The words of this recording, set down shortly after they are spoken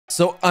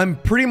So I'm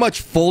pretty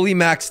much fully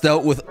maxed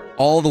out with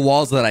all the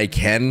walls that I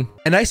can.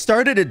 And I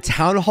started at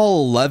Town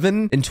Hall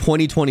 11 in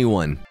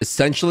 2021.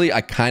 Essentially, I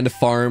kind of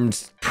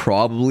farmed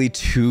probably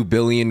 2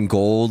 billion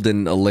gold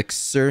in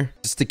elixir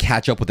just to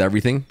catch up with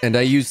everything. And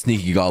I used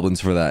sneaky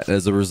goblins for that.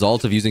 As a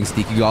result of using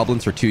sneaky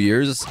goblins for 2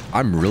 years,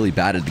 I'm really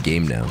bad at the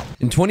game now.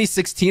 In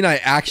 2016, I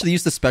actually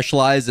used to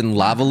specialize in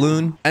lava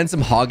loon and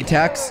some hog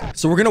attacks.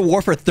 So we're going to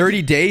war for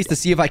 30 days to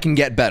see if I can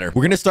get better.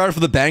 We're going to start off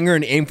with a banger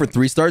and aim for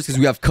 3 stars because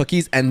we have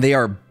cookies and they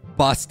are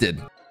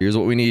busted. Here's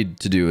what we need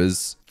to do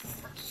is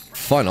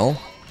funnel,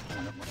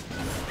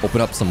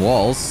 open up some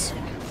walls.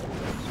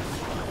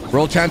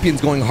 World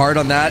Champion's going hard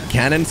on that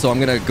cannon, so I'm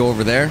gonna go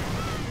over there.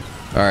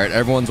 All right,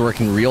 everyone's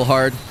working real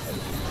hard.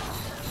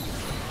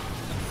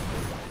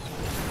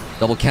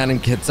 Double cannon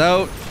kits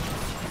out.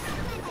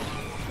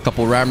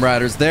 Couple ram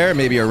riders there,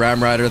 maybe a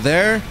ram rider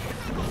there.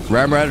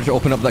 Ram rider to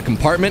open up that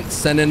compartment.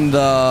 Send in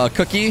the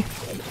cookie.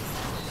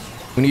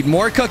 We need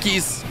more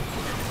cookies.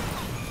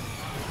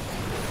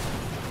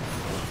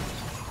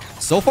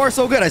 So far,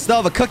 so good. I still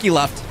have a cookie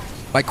left.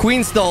 My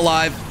queen's still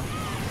alive.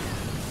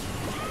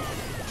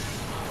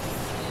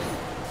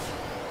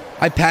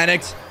 I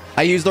panicked.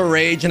 I used a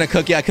rage and a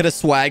cookie. I could have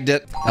swagged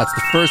it. That's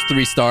the first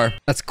 3-star.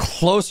 That's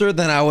closer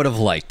than I would have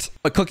liked.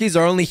 But cookies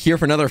are only here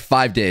for another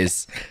 5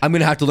 days. I'm going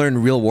to have to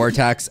learn real war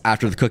attacks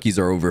after the cookies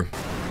are over.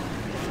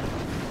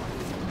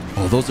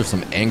 Oh, those are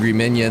some angry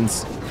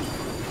minions.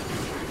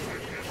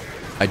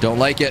 I don't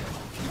like it.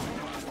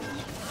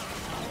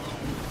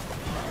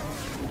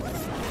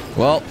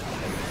 Well,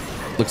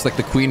 looks like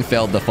the queen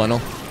failed the funnel.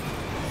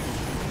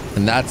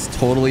 And that's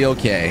totally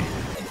okay.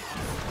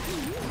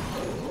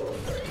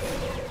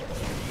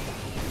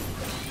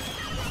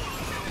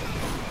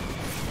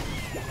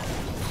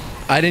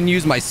 I didn't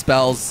use my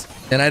spells,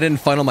 and I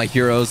didn't funnel my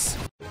heroes.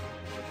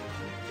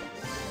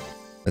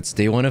 That's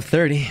day 1 of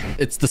 30.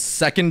 It's the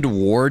second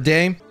war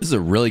day. This is a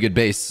really good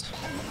base.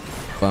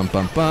 Bum,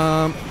 bum,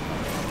 bum.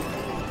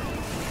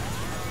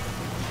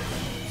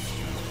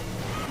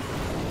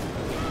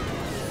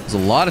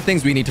 There's a lot of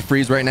things we need to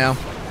freeze right now.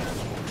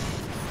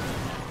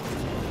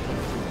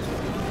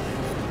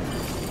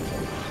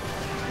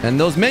 And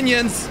those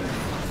minions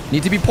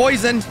need to be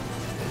poisoned.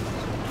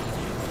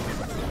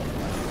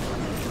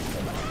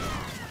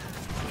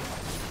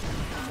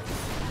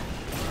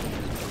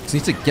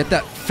 Just need to get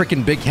that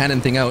freaking big cannon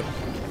thing out.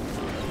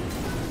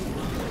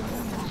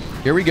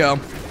 Here we go.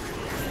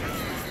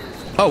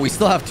 Oh, we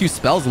still have 2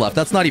 spells left.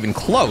 That's not even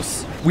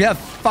close. We have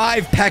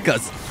 5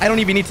 P.E.K.K.A.s. I don't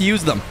even need to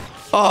use them.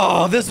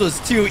 Oh, this was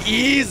too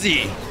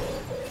easy.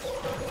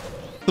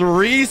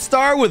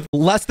 3-star with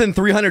less than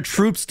 300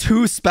 troops,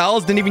 2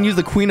 spells, didn't even use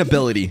the queen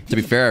ability. To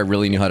be fair, I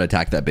really knew how to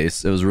attack that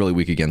base. It was really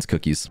weak against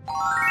cookies.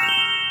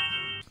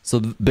 So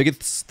the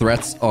biggest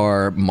threats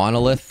are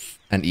Monolith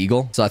and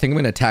Eagle. So I think I'm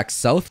going to attack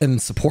south and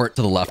support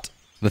to the left.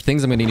 The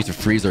things I'm going to need to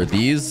freeze are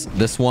these,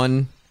 this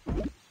one,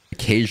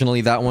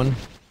 occasionally that one,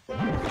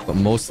 but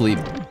mostly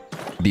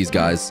these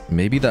guys.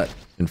 Maybe that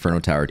Inferno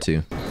Tower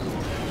too.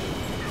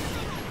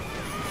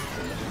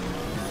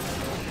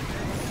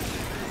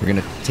 We're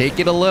gonna take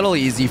it a little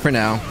easy for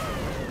now.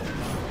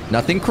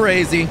 Nothing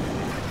crazy.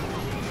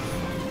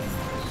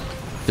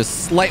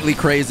 Just slightly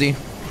crazy.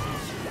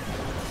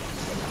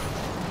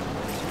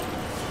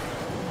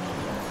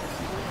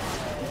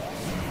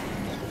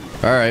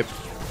 Alright.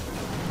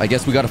 I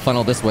guess we gotta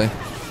funnel this way.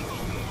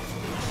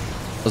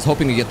 I was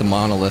hoping to get the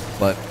monolith,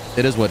 but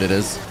it is what it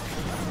is.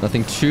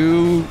 Nothing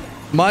too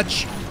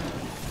much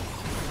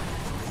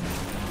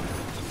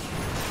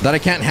that I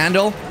can't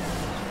handle.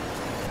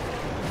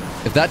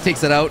 If that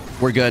takes it out,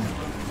 we're good.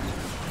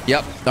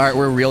 Yep. All right,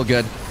 we're real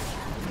good.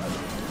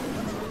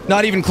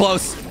 Not even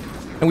close.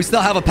 And we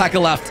still have a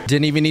P.E.K.K.A. left.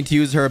 Didn't even need to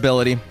use her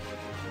ability.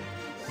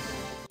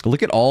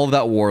 Look at all of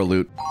that war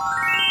loot.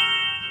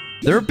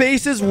 Their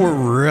bases were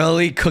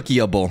really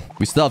cookieable.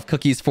 We still have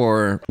cookies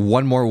for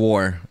 1 more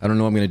war. I don't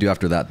know what I'm going to do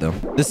after that, though.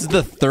 This is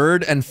the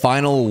 3rd and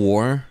final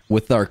war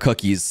with our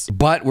cookies,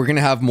 but we're going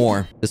to have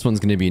more. This one's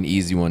going to be an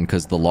easy one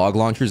because the log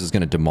launchers is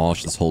going to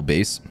demolish this whole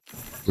base.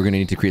 We're going to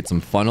need to create some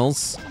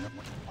funnels.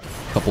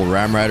 A couple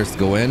ram riders to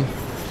go in.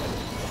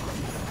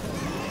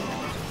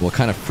 We'll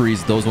kind of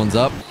freeze those ones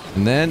up.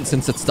 And then,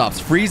 since it stops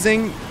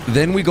freezing,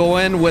 then we go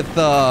in with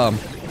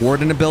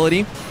Warden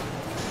ability.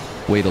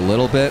 Wait a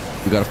little bit.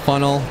 We got a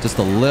funnel. Just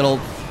a little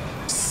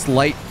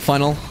slight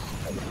funnel.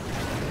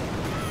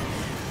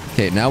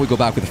 Okay, now we go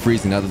back with the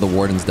freezing now that the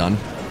Warden's done.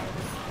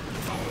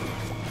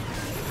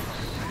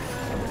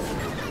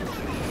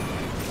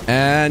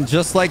 And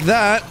just like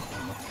that,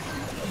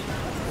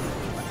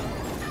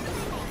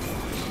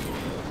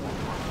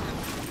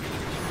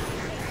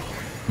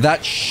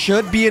 that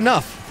should be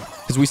enough,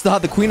 because we still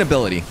have the queen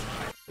ability.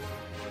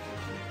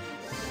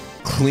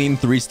 Clean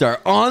 3-star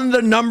on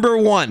the number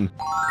 1.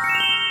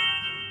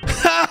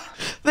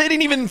 They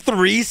didn't even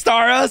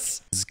 3-star us.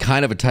 This is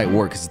kind of a tight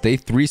war because they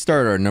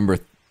 3-starred our number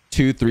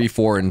 2, 3,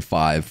 4, and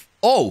 5.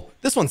 Oh,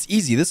 this one's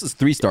easy. This is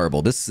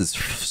 3-starable. This is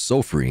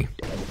so free.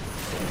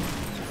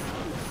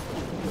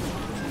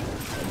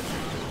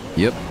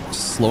 Yep,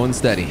 slow and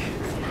steady.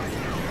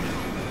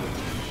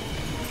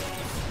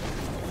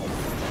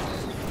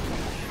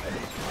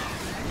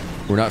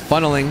 We're not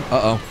funneling.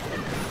 Uh-oh.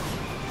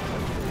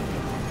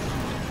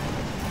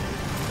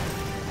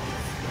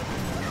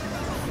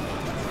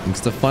 Needs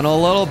to funnel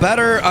a little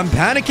better. I'm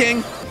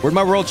panicking. Where'd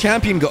my world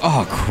champion go?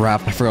 Oh,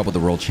 crap. I forgot about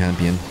the world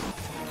champion.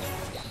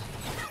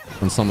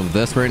 On some of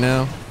this right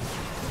now.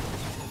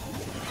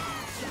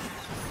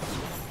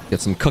 Get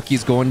some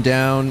cookies going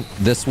down.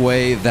 This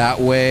way, that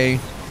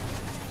way.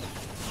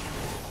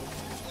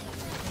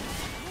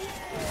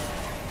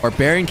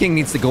 Barbarian King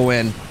needs to go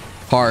in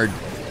hard.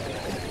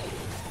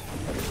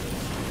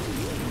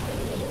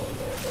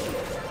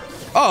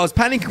 Oh, I was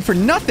panicking for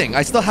nothing.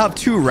 I still have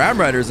 2 Ram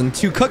Riders and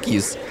 2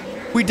 cookies.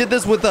 We did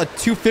this with a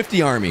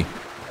 250 army.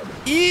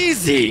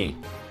 Easy.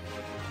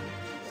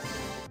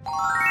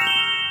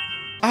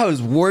 I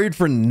was worried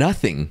for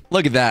nothing.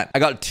 Look at that.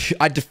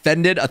 I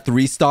defended a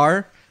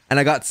 3-star and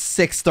I got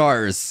 6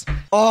 stars.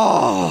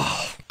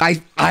 Oh,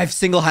 I've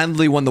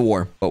single-handedly won the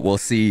war. But we'll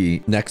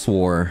see next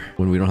war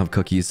when we don't have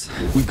cookies.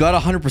 We've got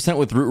 100%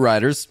 with Root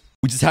Riders.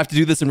 We just have to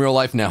do this in real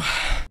life now.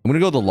 I'm gonna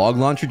go with the log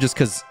launcher just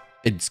because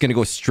it's gonna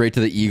go straight to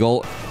the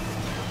eagle.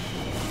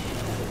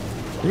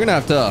 We're gonna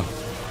have to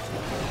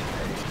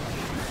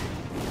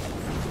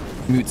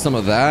mute some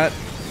of that.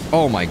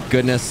 Oh my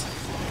goodness.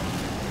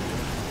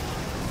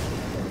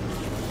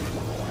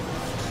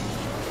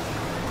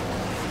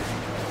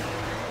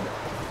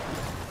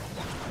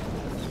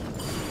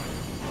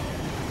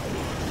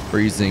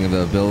 Freezing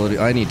the ability.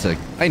 I need to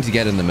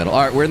get in the middle.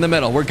 All right, we're in the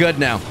middle. We're good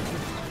now.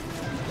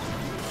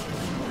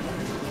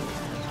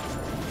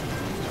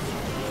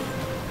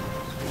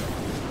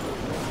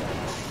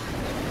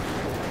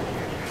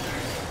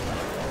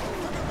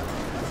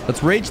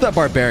 Let's rage that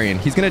barbarian.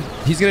 He's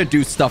gonna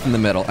do stuff in the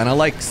middle, and I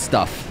like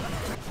stuff.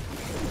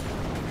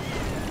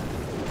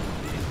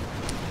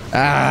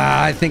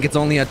 Ah, I think it's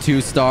only a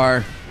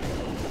 2-star.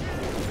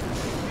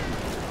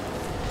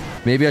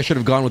 Maybe I should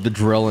have gone with the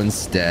drill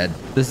instead.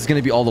 This is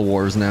gonna be all the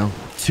wars now.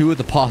 2 with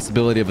the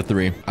possibility of a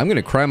 3. I'm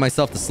gonna cry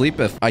myself to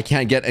sleep if I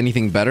can't get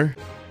anything better.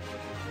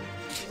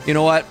 You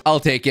know what?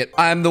 I'll take it.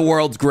 I'm the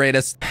world's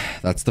greatest.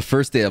 That's the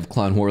first day of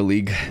Clan War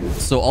League.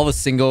 So all the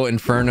Singo,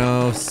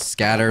 Inferno,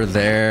 Scatter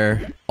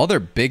there. All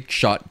their big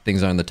shot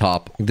things are on the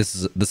top. This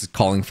is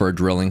calling for a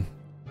drilling.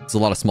 There's a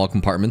lot of small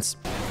compartments.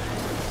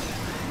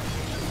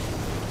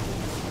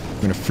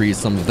 I'm gonna freeze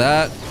some of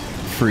that.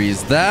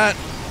 Freeze that.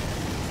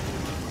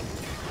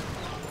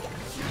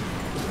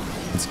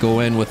 Let's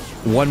go in with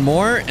 1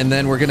 more, and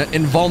then we're gonna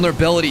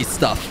invulnerability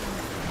stuff.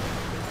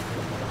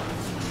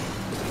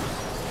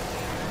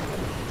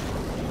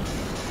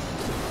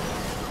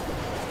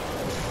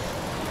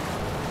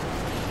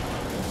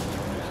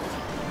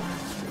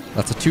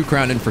 That's a 2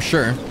 crown in for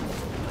sure.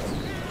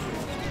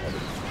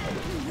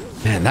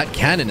 Man, that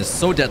cannon is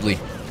so deadly.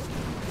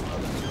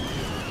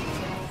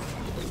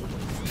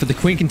 If the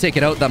queen can take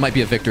it out, that might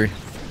be a victory.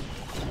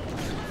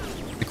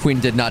 The queen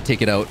did not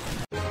take it out.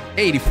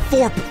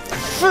 84.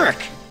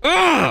 Frick!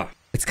 Ugh!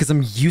 It's because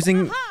I'm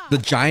using the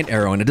giant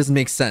arrow and it doesn't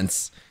make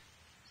sense.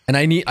 And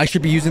I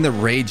should be using the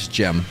rage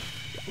gem,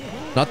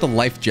 not the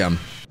life gem.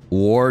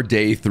 War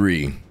day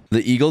 3.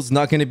 The eagle's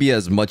not going to be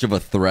as much of a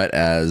threat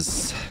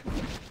as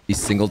the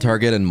single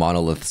target and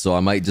monolith, so I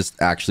might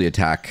just actually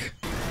attack.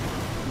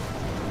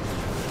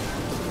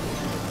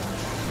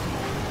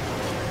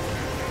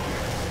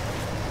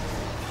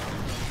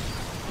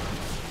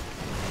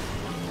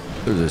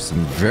 There's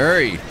some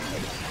very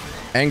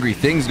angry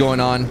things going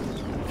on.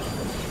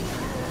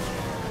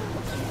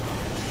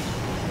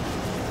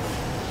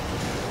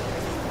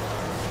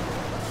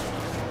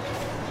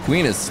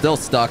 Queen is still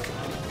stuck.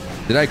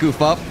 Did I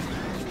goof up?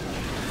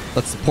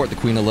 Let's support the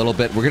queen a little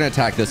bit. We're gonna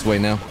attack this way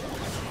now.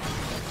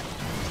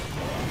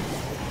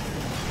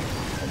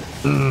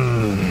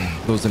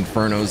 Those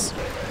infernos.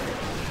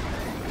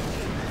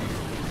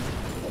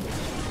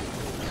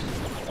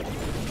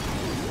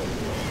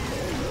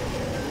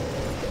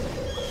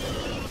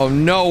 Oh,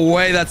 no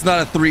way. That's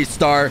not a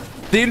 3-star.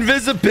 The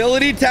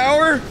invisibility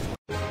tower?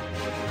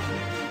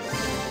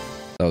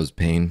 That was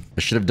pain.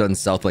 I should have done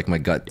south like my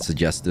gut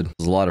suggested.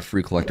 There's a lot of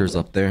free collectors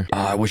up there.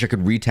 I wish I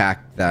could retack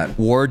that.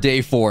 War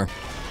day 4.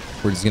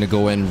 We're just gonna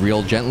go in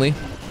real gently.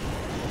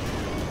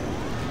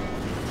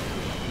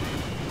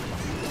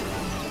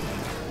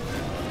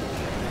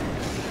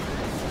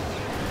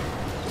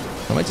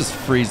 I might just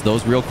freeze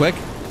those real quick.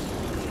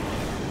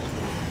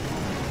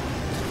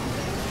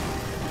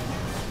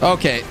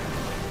 Okay.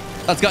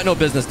 That's got no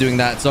business doing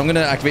that, so I'm gonna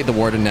activate the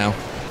warden now.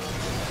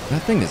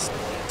 That thing is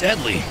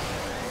deadly.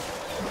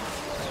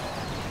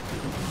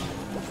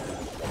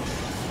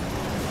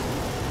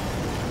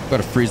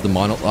 Gotta freeze the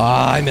monolith.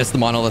 Ah, I missed the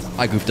monolith.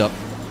 I goofed up.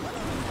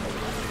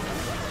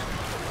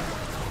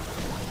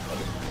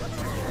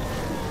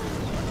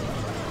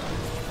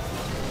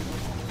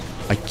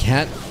 I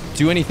can't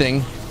do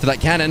anything to that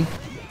cannon.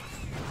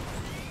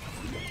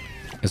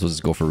 I guess we'll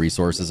just go for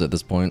resources at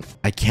this point.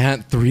 I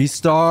can't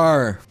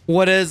 3-star.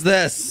 What is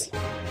this?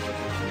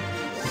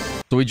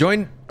 So we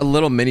joined a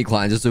little mini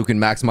clan just so we can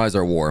maximize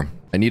our war.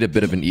 I need a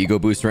bit of an ego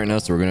boost right now,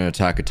 so we're going to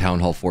attack a Town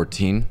Hall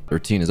 14.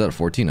 13, is that a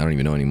 14? I don't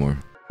even know anymore.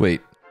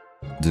 Wait,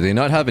 do they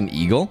not have an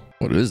eagle?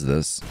 What is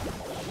this?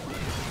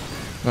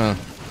 Huh.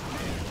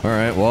 All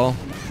right, well,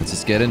 let's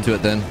just get into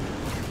it then.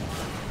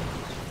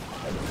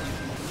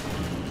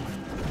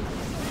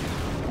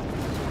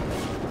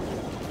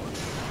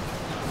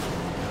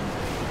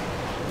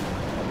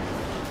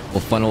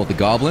 We'll funnel with the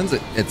goblins.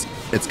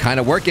 It's kind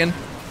of working.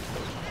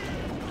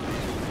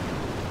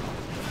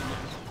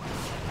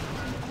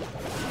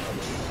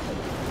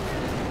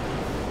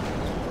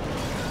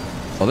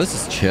 Oh, this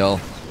is chill.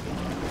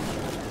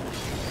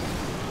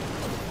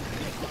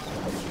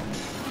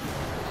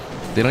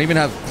 They don't even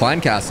have Climb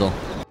Castle.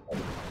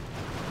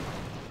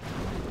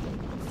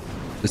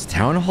 Is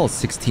Town Hall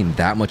 16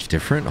 that much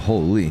different?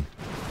 Holy.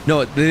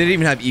 No, they didn't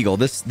even have Eagle.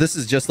 This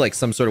is just like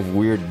some sort of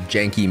weird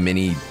janky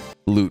mini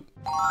loot.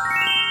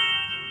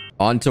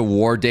 On to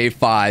War Day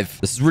 5.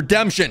 This is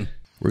Redemption.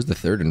 Where's the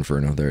third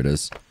Inferno? There it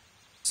is.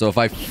 So if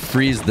I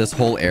freeze this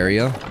whole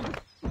area,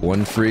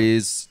 1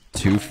 freeze,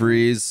 2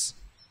 freeze,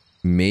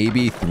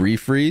 maybe 3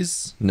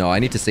 freeze. No, I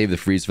need to save the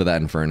freeze for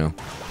that Inferno.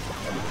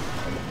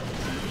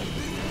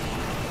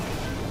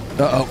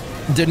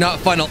 Uh-oh. Did not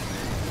funnel.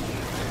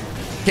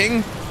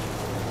 King.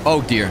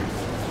 Oh, dear.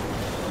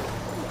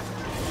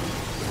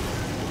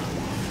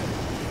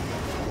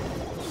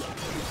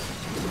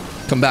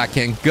 Come back,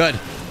 King. Good.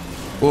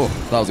 Oh,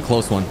 that was a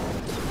close one.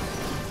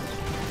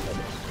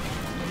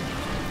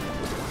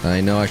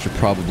 I know I should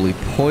probably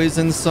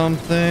poison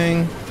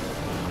something.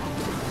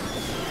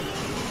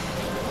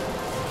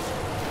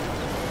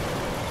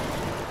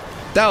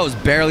 That was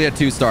barely a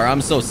 2-star.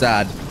 I'm so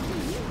sad.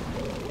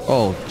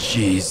 Oh,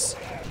 jeez.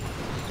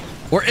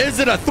 Or is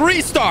it a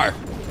 3-star?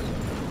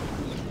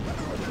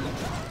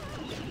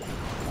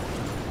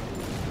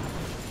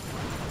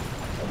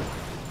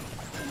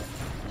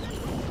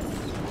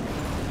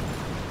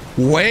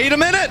 Wait a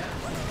minute.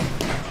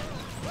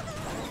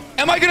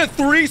 Am I gonna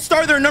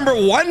 3-star their number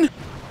 1?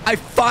 I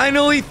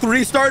finally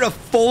 3-starred a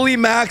fully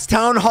maxed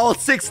Town Hall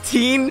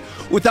 16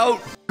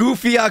 without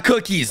goofy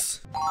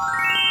cookies.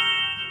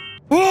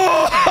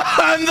 Oh,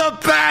 I'm the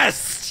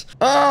best.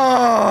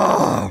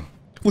 Oh,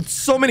 with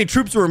so many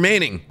troops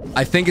remaining.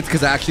 I think it's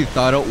because I actually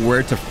thought out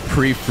where to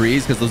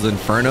pre-freeze because those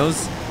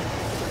Infernos.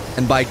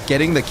 And by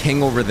getting the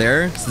king over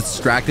there, it's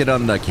distracted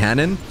on the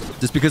cannon.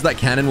 Just because that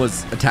cannon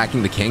was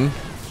attacking the king,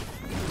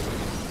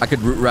 I could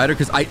root rider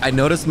because I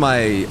noticed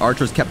my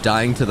archers kept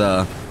dying to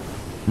the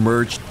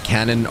merged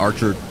cannon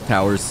archer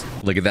towers.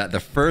 Look at that.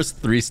 The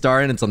first 3-star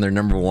and it's on their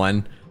number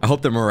 1. I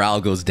hope their morale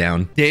goes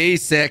down. Day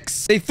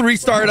 6. They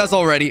 3-starred us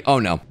already. Oh,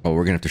 no. Oh,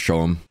 we're going to have to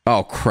show them.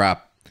 Oh,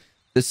 crap.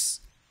 This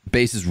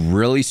base is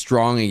really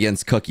strong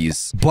against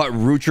cookies, but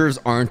rooters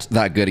aren't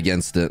that good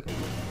against it.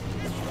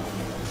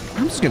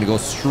 I'm just going to go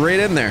straight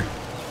in there.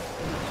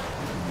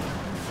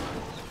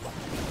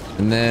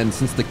 And then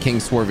since the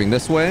king's swerving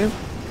this way,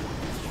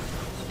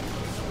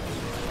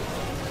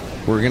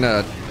 we're going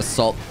to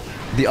assault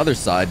the other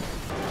side.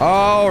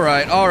 All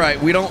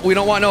right. We don't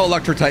want no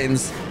Electro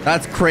Titans.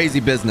 That's crazy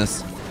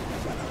business.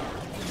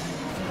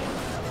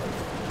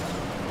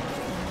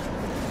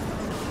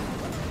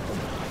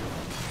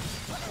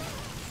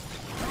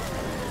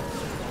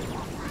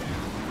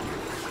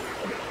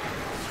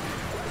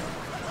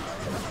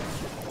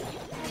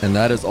 And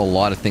that is a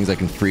lot of things I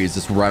can freeze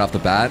just right off the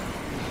bat.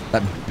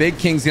 That big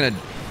king's gonna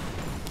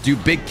do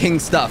big king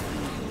stuff.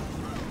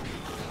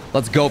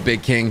 Let's go,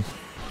 big king.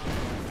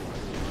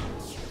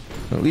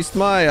 At least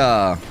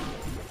my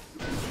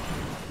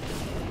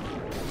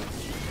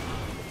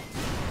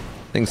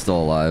thing's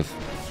still alive.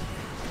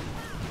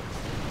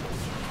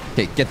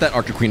 Okay, get that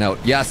Archer Queen out.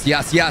 Yes.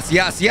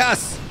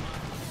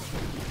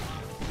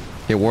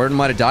 Okay, Warden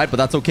might have died, but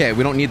that's okay.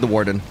 We don't need the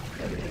Warden.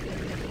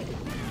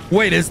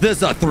 Wait, is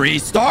this a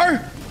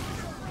 3-star?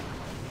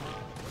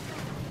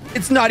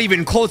 It's not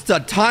even close to a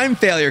time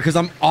failure because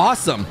I'm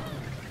awesome.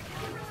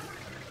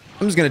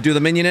 I'm just going to do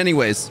the minion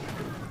anyways.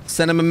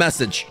 Send him a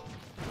message.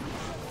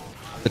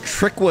 The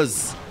trick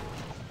was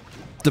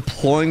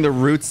deploying the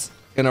roots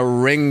in a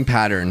ring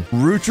pattern.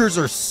 Rooters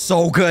are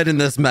so good in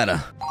this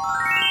meta.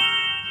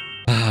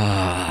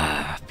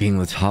 Being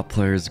the top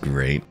player is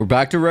great. We're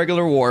back to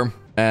regular war.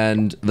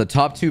 And the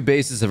top 2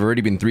 bases have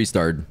already been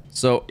 3-starred.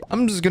 So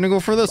I'm just going to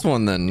go for this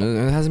one then.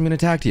 It hasn't been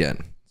attacked yet.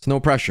 It's no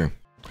pressure.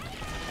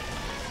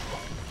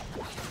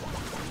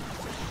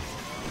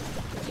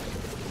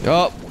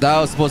 Oh, that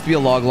was supposed to be a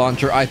log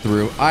launcher. I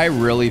threw. I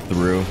really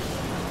threw.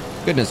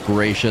 Goodness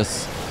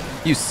gracious.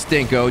 You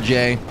stink,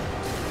 OJ.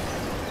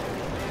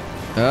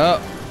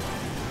 Oh.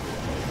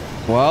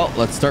 Well,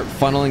 let's start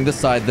funneling this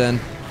side then.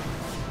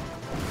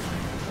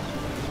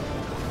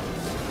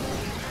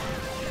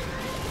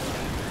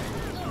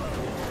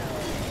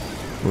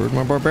 Where'd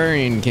my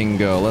barbarian king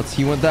go?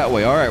 He went that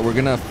way. All right, we're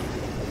gonna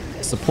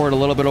support a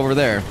little bit over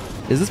there.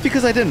 Is this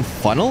because I didn't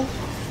funnel?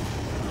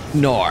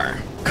 Nor.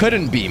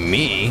 Couldn't be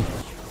me.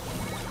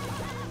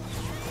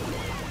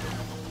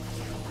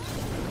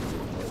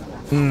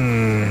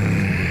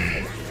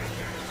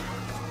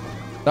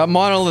 That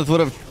monolith would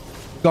have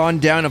gone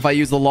down if I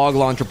used the log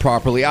launcher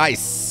properly. I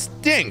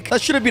stink.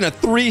 That should have been a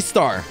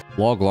 3-star.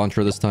 Log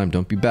launcher this time.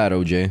 Don't be bad,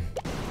 OJ.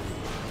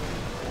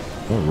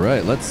 All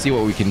right, let's see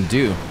what we can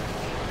do.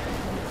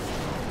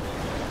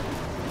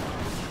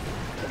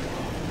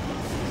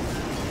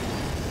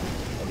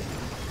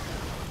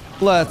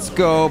 Let's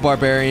go,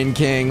 Barbarian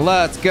King.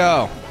 Let's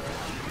go.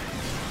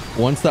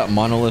 Once that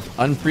monolith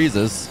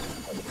unfreezes,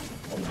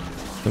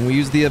 then we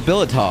use the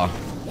Abilita.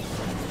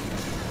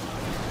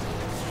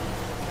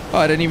 Oh,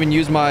 I didn't even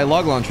use my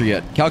log launcher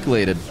yet.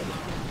 Calculated.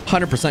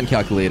 100%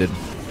 calculated.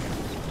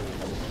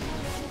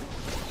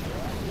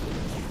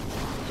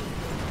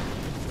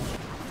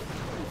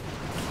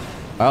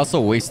 I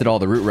also wasted all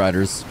the Root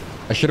Riders.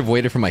 I should have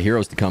waited for my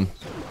heroes to come.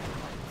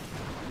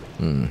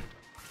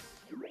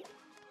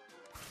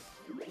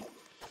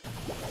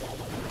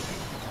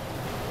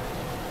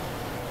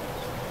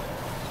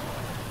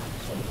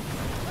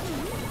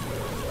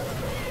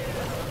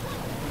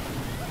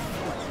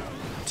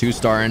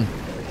 Two-starring.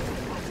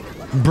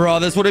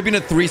 Bro, this would have been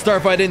a 3-star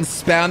if I didn't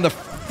spam the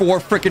 4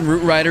 freaking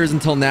Root Riders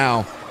until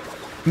now.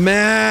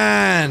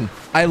 Man,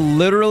 I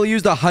literally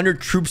used 100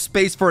 troop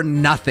space for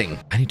nothing.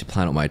 I need to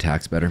plan out my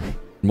attacks better.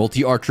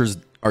 Multi-archers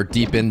are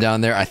deep in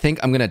down there. I think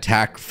I'm going to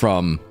attack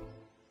from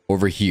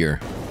over here.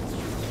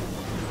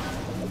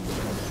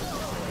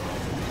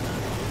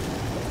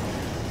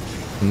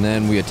 And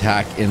then we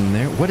attack in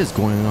there. What is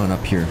going on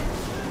up here?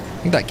 I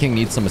think that king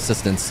needs some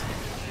assistance.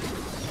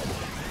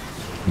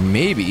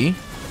 Maybe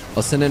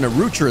I'll send in a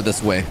Roocher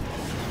this way.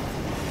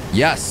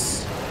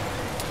 Yes.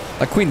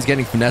 That queen's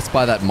getting finessed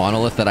by that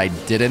monolith that I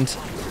didn't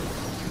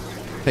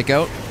pick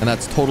out, and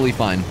that's totally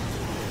fine.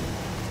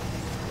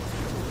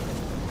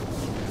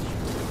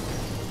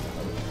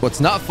 What's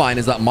not fine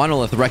is that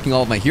monolith wrecking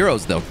all of my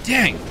heroes, though.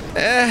 Dang.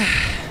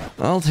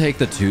 I'll take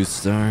the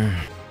 2-star.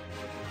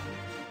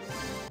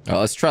 Oh,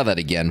 let's try that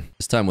again.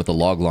 This time with the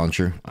log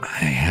launcher. I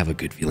have a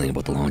good feeling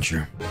about the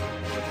launcher.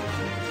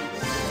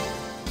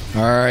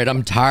 All right,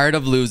 I'm tired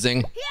of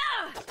losing.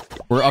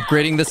 We're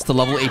upgrading this to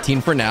level 18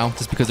 for now,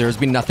 just because there has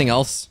been nothing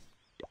else.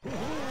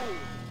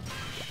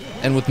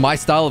 And with my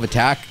style of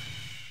attack,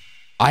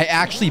 I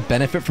actually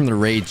benefit from the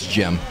Rage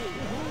Gem.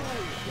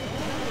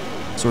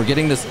 So we're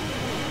getting this...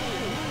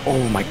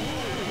 Oh my...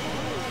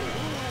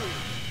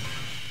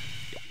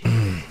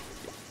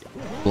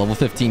 Level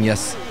 15,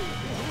 yes.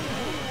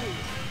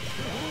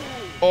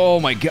 Oh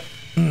my god.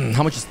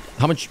 How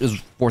much is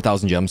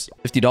 4,000 gems?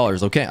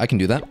 $50. Okay, I can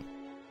do that.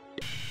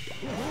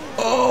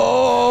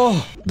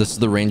 Oh! This is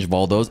the range of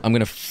all those. I'm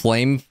gonna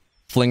Flame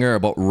Flinger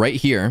about right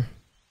here.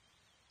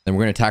 Then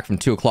we're gonna attack from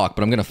 2 o'clock,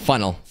 but I'm gonna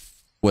funnel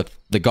with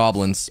the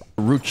goblins.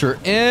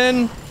 Roocher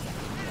in.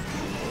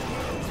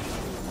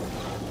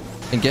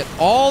 And get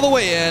all the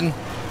way in.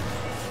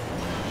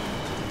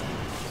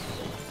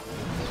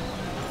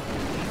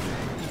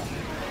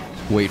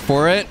 Wait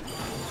for it.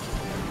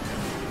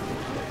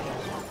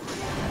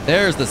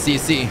 There's the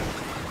CC.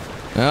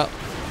 Well,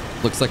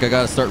 looks like I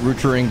gotta start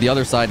Roochering the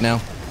other side now.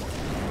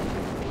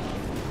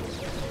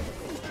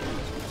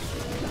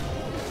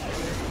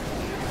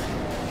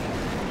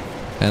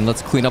 And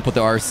let's clean up with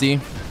the RC.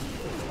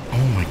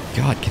 Oh my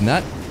god, can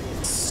that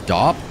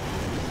stop?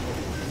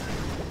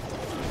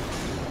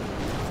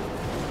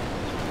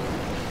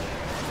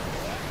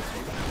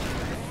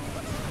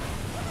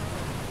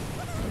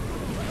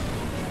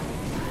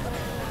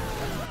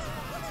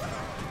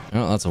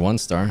 Oh, that's a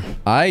 1-star.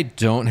 I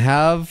don't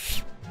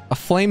have a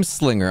Flame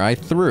Slinger. I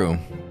threw.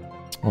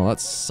 Well,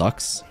 that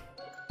sucks.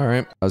 All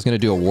right. I was going to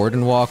do a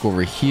Warden Walk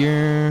over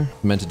here.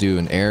 I meant to do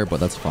an air, but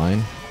that's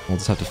fine. We'll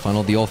just have to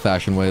funnel the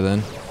old-fashioned way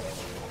then.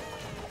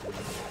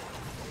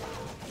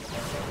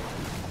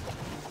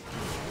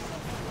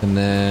 And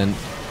then...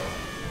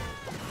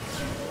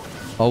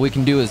 all we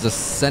can do is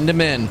just send him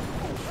in.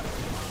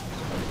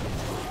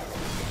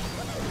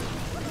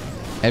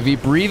 Heavy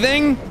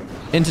breathing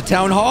into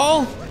Town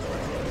Hall.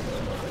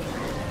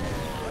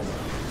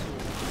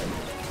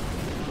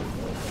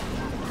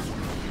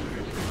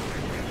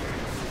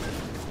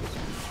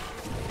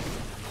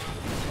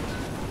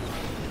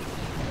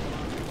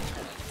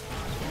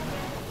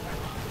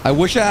 I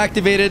wish I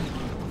activated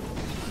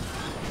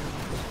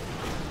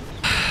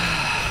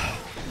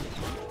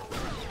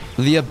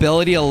the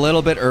ability a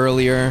little bit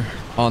earlier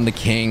on the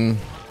king.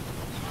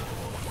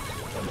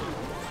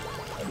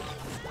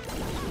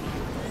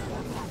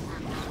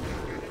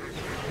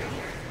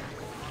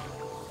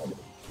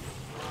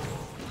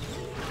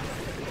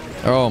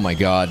 Oh my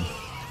god.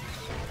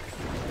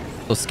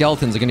 Those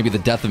skeletons are going to be the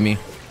death of me.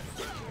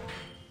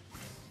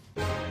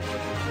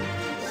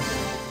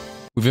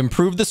 We've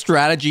improved the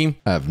strategy.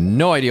 I have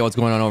no idea what's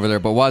going on over there,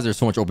 but why is there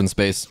so much open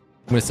space?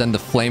 I'm going to send the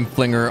Flame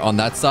Flinger on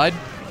that side.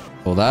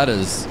 Well, that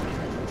is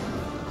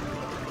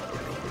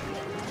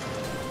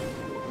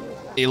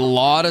a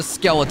lot of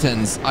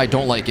skeletons. I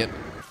don't like it.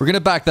 We're going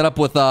to back that up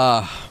with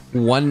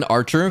 1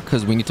 archer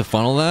because we need to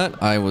funnel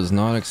that. I was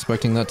not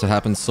expecting that to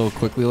happen so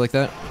quickly like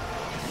that.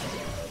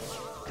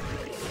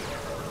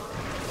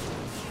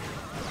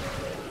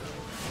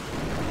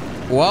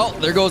 Well,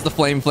 there goes the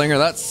Flame Flinger.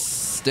 That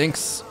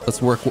stinks.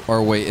 Let's work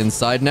our way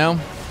inside now.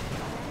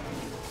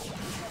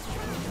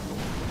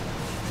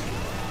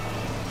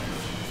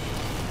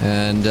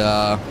 And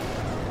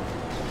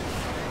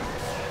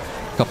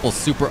Couple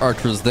super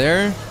archers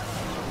there.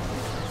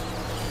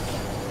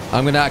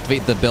 I'm going to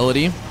activate the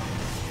ability.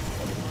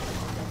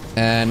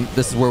 And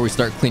this is where we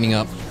start cleaning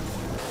up.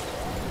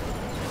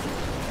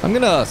 I'm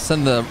going to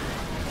send the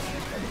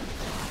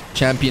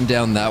champion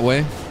down that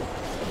way.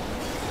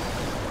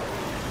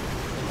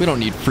 We don't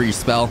need free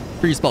spell.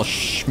 Free spell,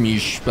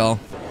 shmeesh spell.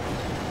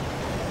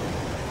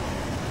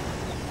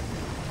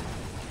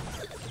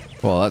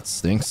 Well, that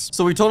stinks.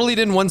 So we totally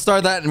didn't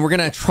 1-star that, and we're going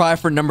to try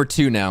for number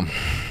 2 now.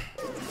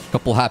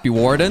 Couple happy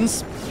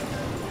wardens.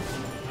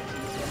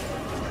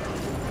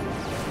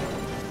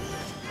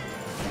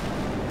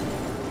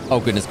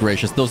 Oh, goodness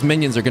gracious. Those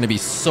minions are going to be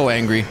so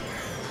angry.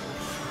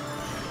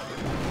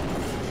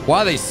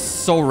 Why are they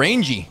so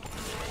rangy?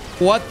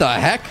 What the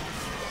heck?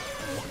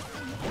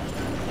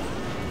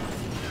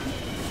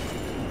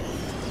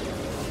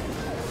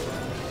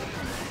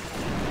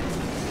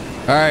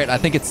 All right, I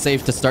think it's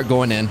safe to start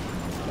going in.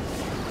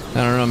 I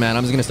don't know, man.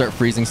 I'm just going to start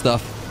freezing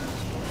stuff.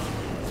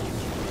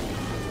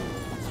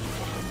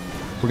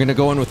 We're going to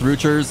go in with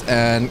Roochers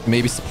and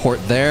maybe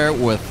support there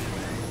with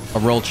a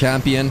royal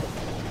champion.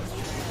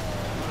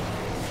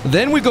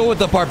 Then we go with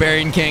the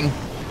Barbarian King.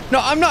 No,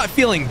 I'm not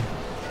feeling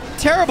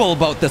terrible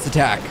about this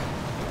attack.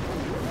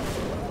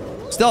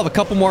 Still have a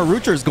couple more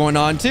Roochers going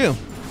on too.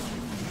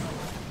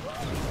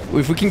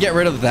 If we can get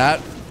rid of that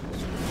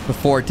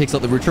before it takes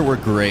out the Roocher, we're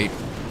great.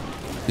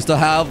 We still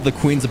have the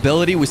Queen's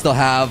ability. We still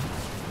have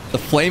the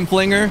Flame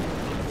Flinger.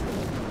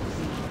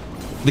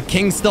 The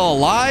King's still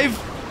alive.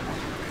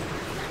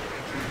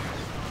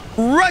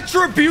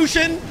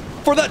 Retribution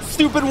for that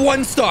stupid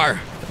 1-star.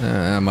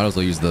 I might as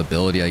well use the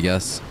ability, I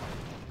guess.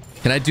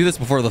 Can I do this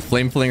before the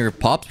Flame Flinger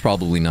pops?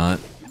 Probably not.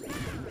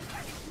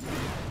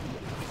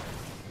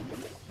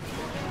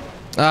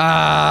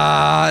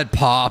 Ah, it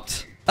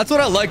popped. That's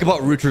what I like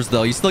about Rooters,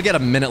 though. You still get a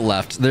minute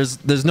left.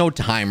 There's no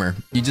timer.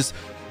 You just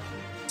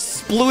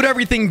sploot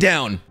everything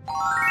down.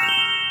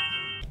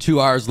 2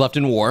 hours left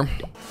in war.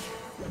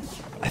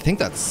 I think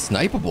that's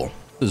snipeable.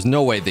 There's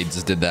no way they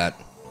just did that.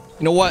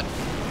 You know what?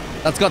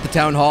 That's got the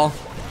town hall.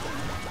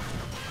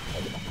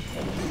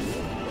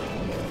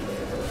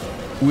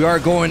 We are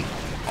going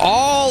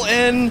all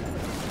in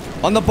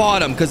on the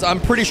bottom because I'm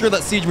pretty sure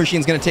that siege machine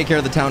is going to take care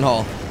of the town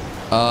hall.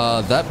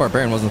 That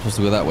barbarian wasn't supposed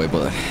to go that way,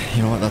 but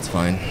you know what? That's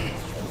fine.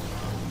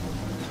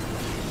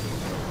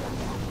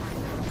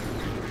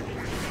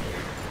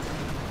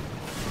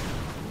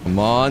 Come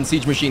on,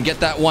 siege machine. Get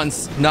that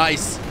once.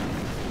 Nice.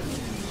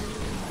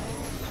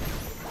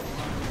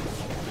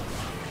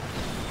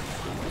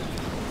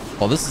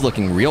 Oh, this is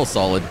looking real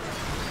solid.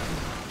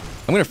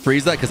 I'm going to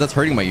freeze that because that's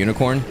hurting my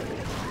unicorn.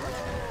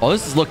 Oh,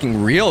 this is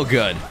looking real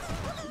good.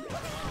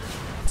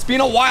 It's been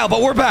a while,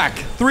 but we're back.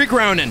 3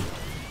 crowning.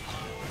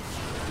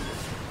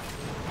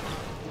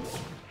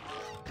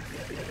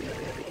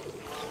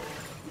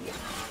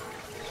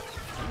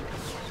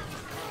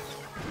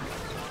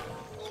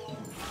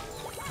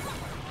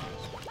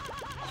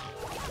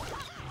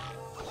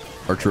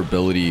 Archer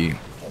ability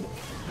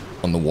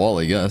on the wall,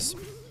 I guess.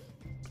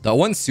 That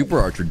one super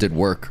archer did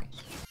work.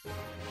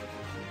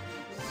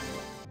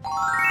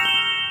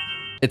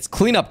 It's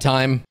cleanup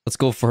time. Let's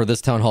go for this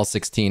Town Hall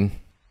 16.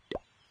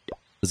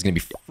 This is going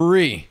to be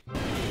free.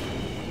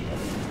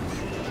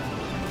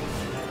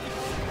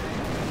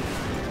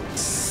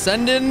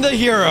 Send in the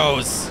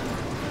heroes.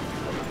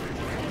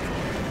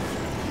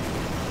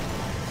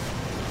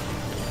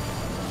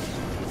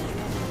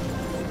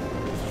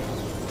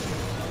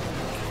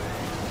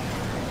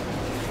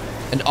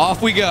 And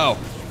off we go.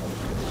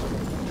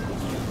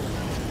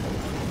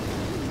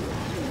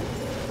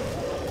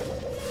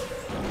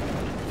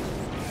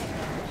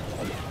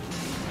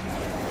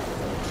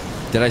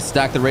 Did I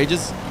stack the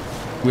rages?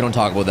 We don't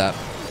talk about that.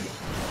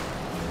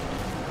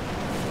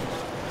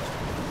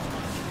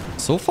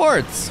 So far,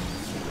 it's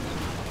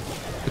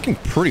looking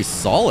pretty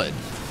solid.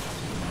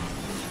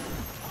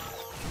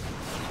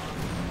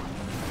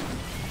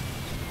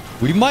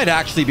 We might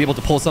actually be able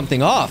to pull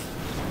something off.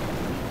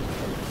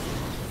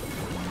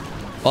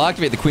 I'll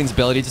activate the Queen's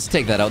ability. Just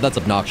take that out. That's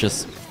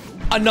obnoxious.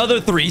 Another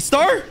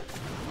 3-star?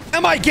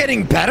 Am I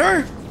getting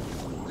better?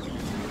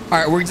 All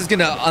right, we're just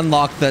going to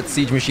unlock that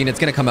siege machine. It's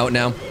going to come out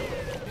now.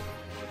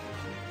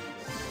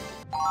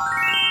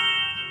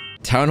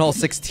 Town Hall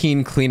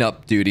 16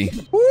 cleanup duty.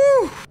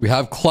 Woo! We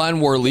have clan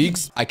war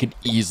leagues. I could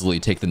easily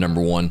take the number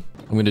 1.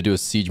 I'm going to do a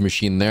siege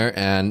machine there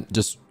and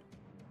just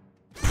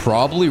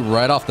probably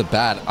right off the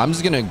bat, I'm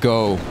just going to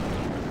go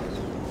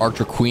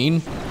Archer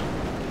Queen.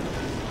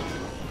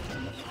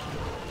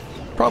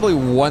 Probably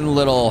one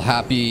little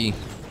happy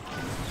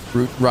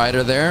Root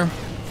Rider there.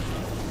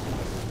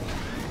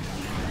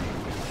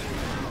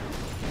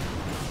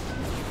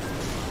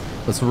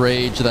 Let's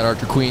rage that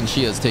Archer Queen.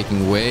 She is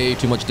taking way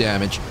too much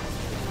damage.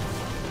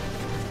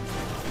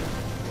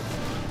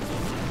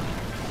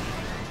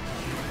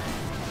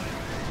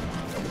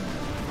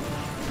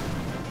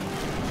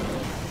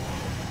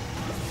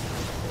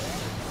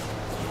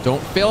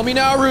 Don't fail me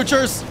now,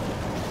 Roochers.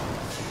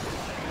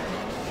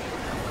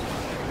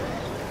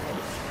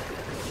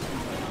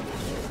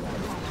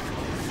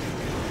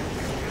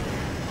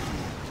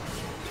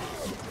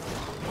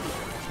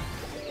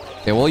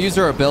 Okay, we'll use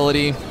her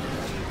ability.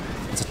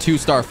 It's a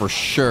 2-star for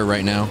sure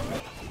right now.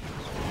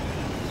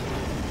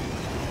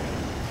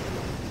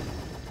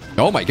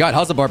 Oh my god,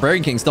 how's the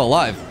Barbarian King still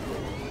alive?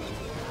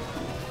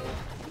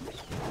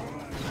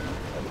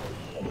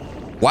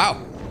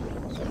 Wow.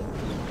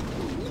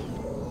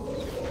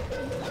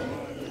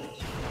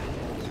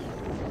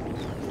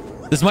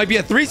 This might be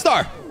a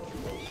 3-star.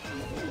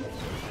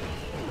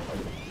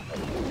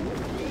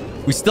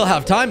 We still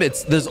have time.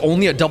 There's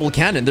only a double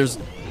cannon.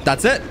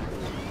 That's it.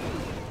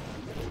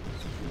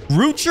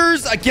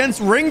 Rooters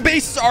against ring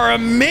bases are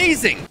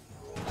amazing.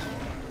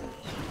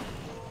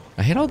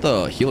 I hate how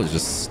the healers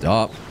just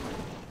stop.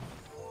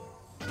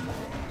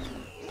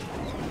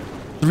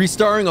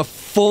 3-starring a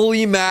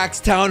fully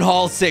maxed Town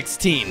Hall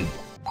 16.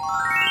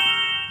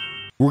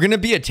 We're going to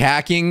be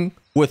attacking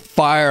with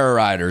Fire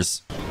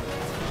Riders.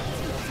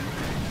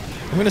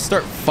 I'm going to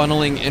start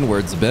funneling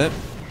inwards a bit.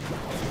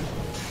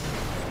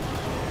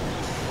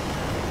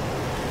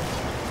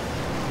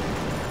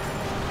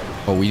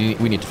 Oh, we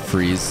need to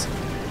freeze.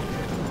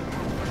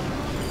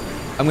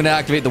 I'm going to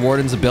activate the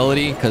Warden's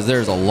ability because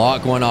there's a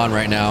lot going on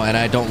right now, and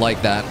I don't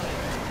like that.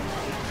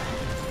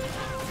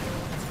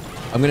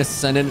 I'm going to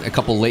send in a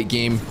couple late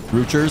game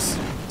Rooters.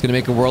 It's going to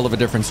make a world of a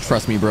difference.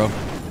 Trust me, bro.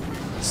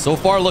 So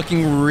far,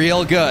 looking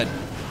real good.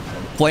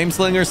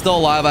 Flameslinger's still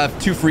alive. I have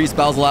 2 free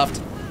spells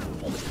left.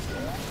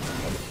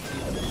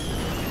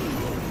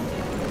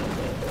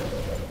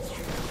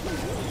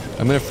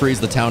 I'm going to freeze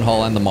the Town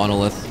Hall and the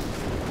Monolith.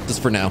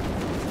 Just for now.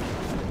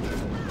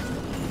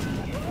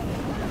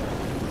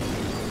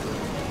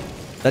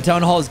 That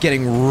Town Hall is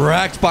getting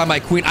wrecked by my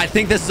Queen. I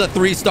think this is a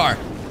 3-star.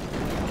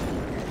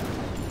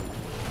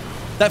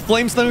 That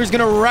Flameslinger is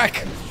going to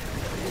wreck.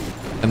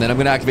 And then I'm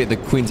going to activate the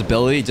Queen's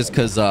ability just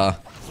because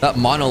that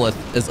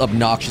Monolith is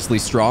obnoxiously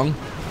strong.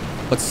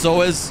 But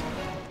so is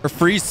her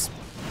freeze.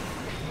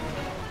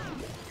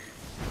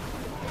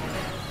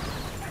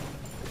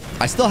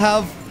 I still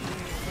have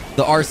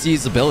the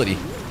RC's ability.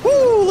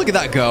 Woo, look at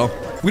that go.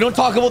 We don't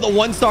talk about the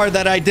 1-star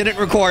that I didn't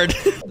record.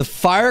 The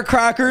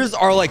Firecrackers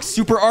are like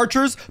super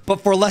archers, but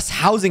for less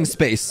housing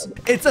space.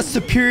 It's a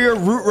superior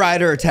Root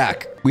Rider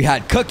attack. We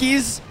had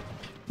cookies.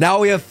 Now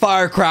we have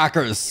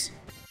Firecrackers.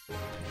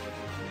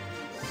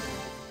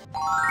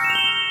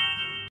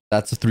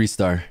 That's a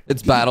 3-star.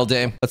 It's battle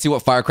day. Let's see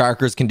what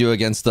Firecrackers can do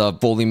against the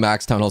fully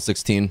maxed Town Hall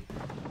 16.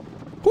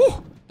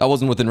 Whew, that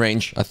wasn't within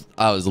range.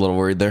 I was a little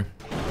worried there.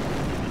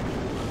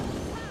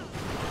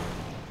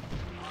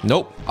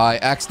 Nope, I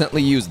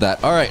accidentally used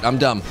that. All right, I'm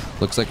dumb.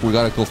 Looks like we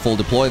gotta go full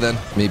deploy then.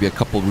 Maybe a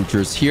couple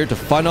Rooters here to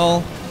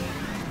funnel.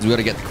 We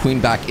gotta get the Queen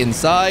back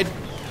inside.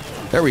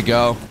 There we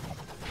go.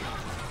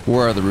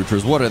 Where are the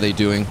Rooters? What are they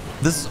doing?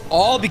 This is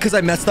all because I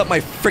messed up my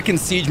freaking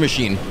siege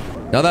machine.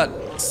 Now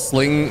that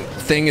sling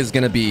thing is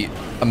gonna be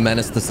a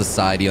menace to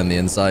society on the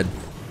inside.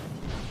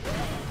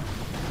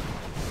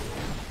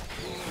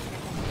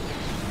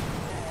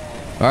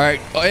 All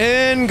right,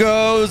 in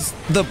goes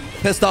the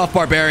pissed off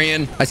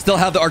Barbarian. I still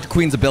have the Arch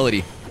Queen's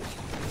ability.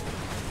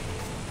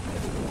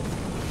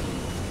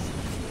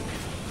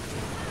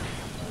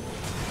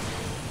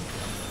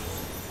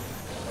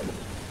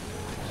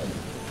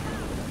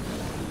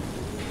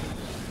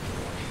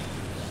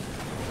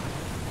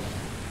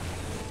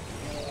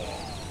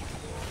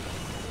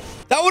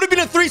 That would have been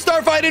a 3-star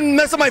if I didn't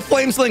mess up my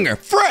Flameslinger.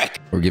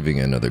 Frick! We're giving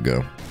it another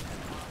go.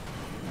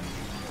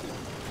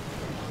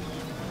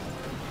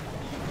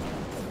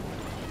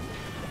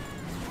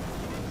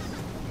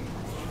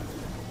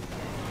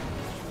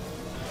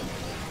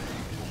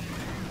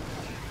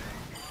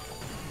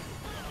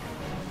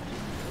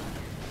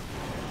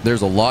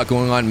 There's a lot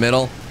going on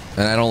middle,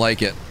 and I don't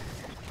like it.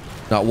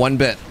 Not one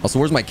bit. Also,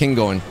 where's my king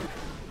going?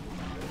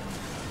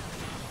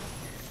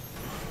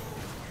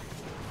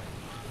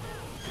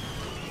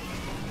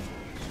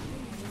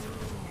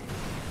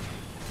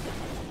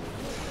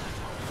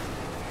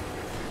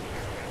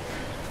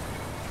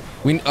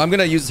 I'm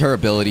gonna use her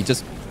ability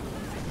just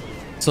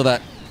so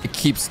that it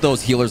keeps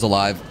those healers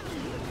alive.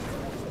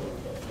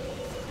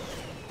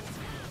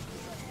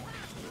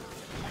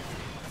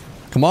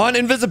 Come on,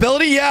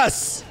 invisibility.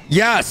 Yes.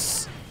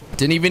 Yes.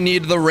 Didn't even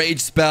need the rage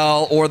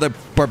spell or the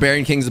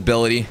Barbarian King's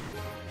ability.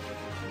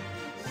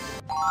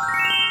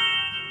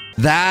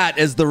 That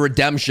is the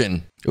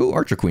redemption. Ooh,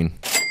 Archer Queen.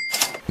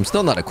 I'm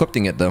still not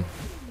equipping it though.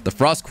 The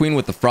Frost Queen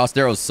with the Frost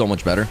Arrow is so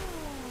much better.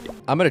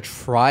 I'm gonna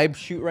tribe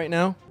shoot right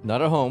now.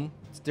 Not at home.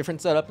 It's a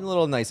different setup. A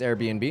little nice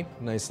Airbnb.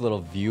 Nice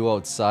little view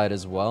outside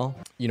as well.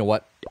 You know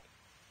what?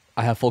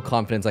 I have full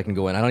confidence I can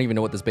go in. I don't even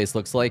know what this base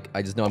looks like.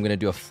 I just know I'm gonna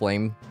do a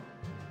flame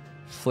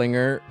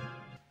flinger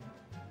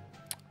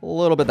a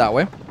little bit that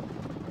way.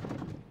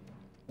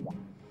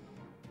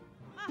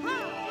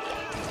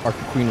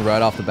 Archer Queen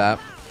right off the bat.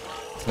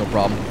 It's no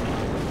problem.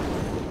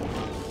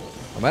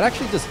 I might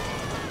actually just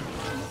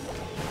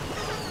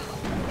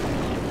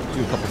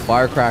do a couple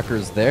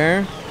firecrackers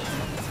there.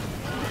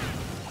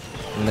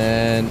 And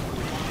then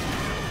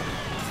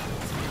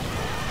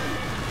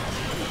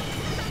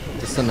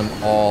just send them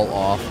all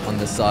off on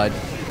this side.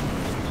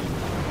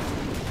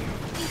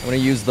 I'm going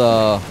to use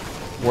the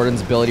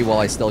Warden's ability while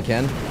I still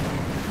can.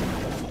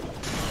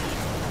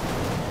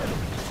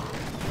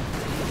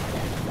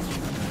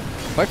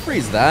 If I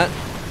freeze that...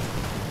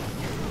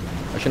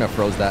 I shouldn't have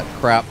froze that.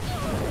 Crap.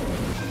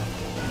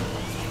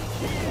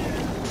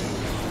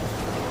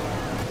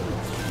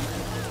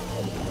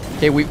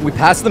 Okay, we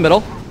passed the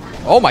middle.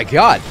 Oh my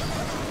god.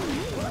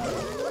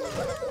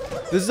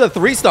 This is a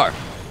 3-star.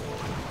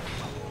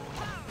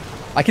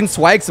 I can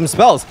swag some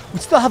spells. We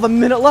still have a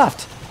minute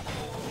left.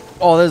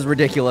 Oh, that is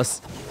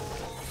ridiculous.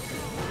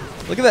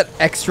 Look at that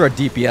extra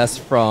DPS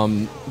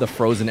from the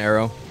frozen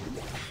arrow.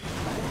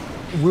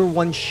 We're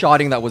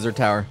one-shotting that wizard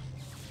tower.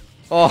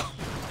 Oh.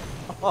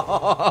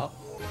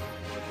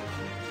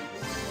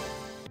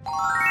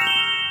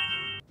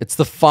 It's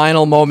the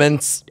final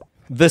moments.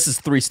 This is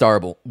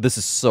 3-starable. This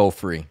is so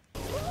free.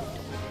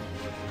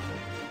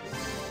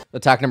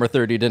 Attack number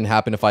 30 didn't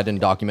happen if I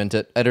didn't document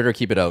it. Editor,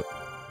 keep it out.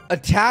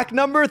 Attack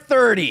number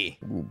 30.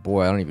 Ooh,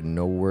 boy, I don't even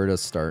know where to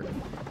start.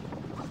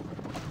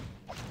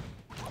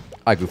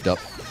 I goofed up.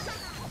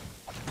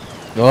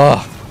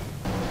 Ugh.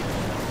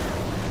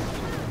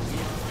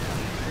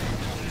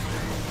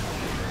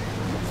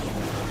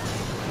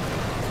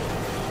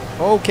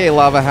 Okay,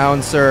 Lava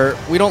Hound, sir.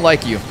 We don't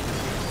like you.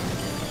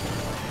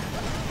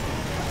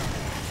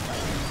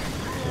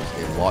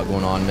 There's a lot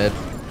going on mid.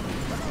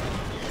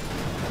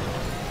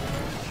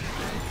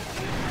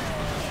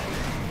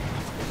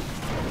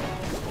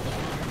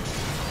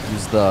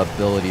 Use the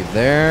ability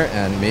there,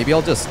 and maybe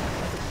I'll just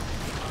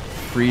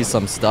freeze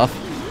some stuff.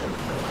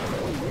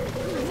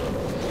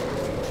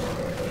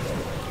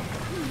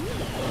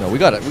 No, we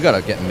gotta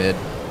get mid.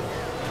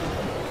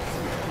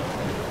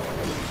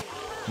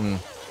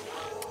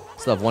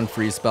 Still have one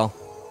freeze spell.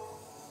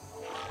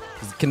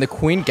 Can the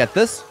queen get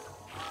this?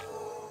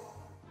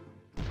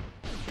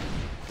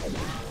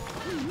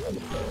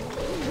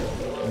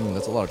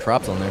 That's a lot of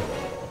traps on there.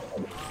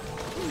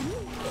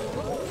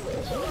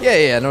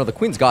 Yeah, no, the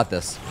queen's got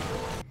this.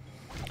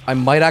 I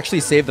might actually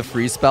save the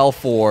freeze spell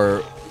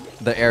for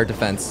the air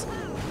defense.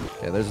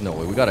 Yeah, there's no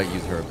way. We gotta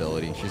use her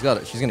ability. She's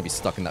gonna be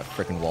stuck in that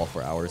freaking wall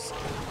for hours.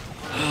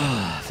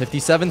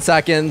 57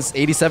 seconds,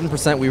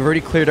 87%. We've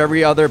already cleared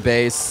every other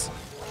base.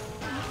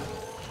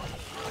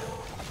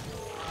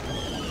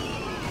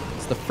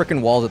 It's the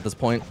freaking walls at this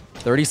point.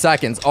 30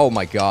 seconds. Oh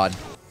my god.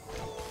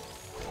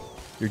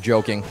 You're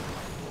joking.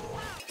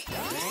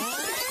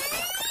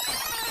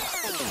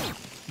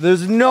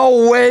 There's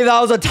no way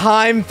that was a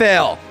time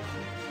fail.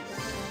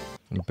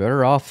 I'm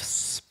better off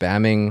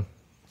spamming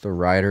the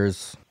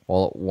riders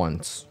all at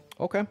once.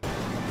 Okay.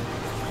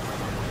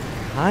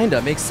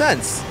 Kinda makes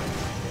sense.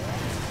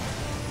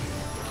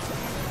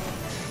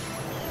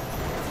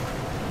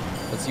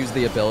 Let's use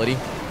the ability.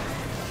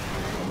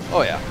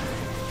 Oh yeah.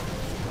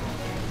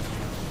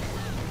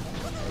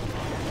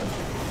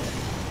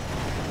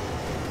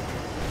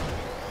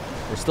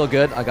 We're still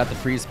good. I got the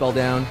freeze spell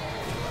down.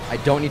 I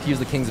don't need to use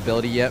the king's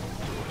ability yet.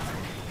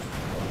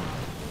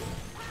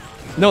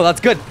 No,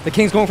 that's good. The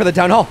king's going for the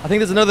town hall. I think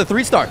there's another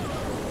 3-star.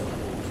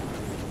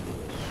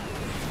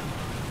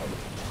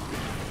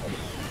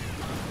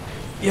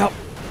 Yep.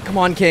 Come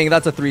on, king.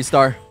 That's a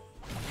 3-star.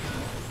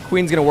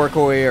 Queen's gonna work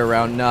her way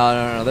around.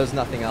 No. There's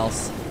nothing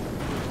else.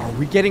 Are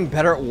we getting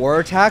better at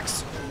war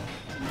attacks?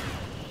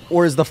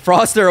 Or is the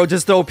frost arrow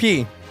just OP?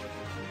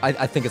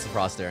 I think it's the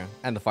frost arrow.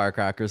 And the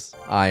firecrackers.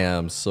 I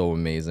am so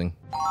amazing.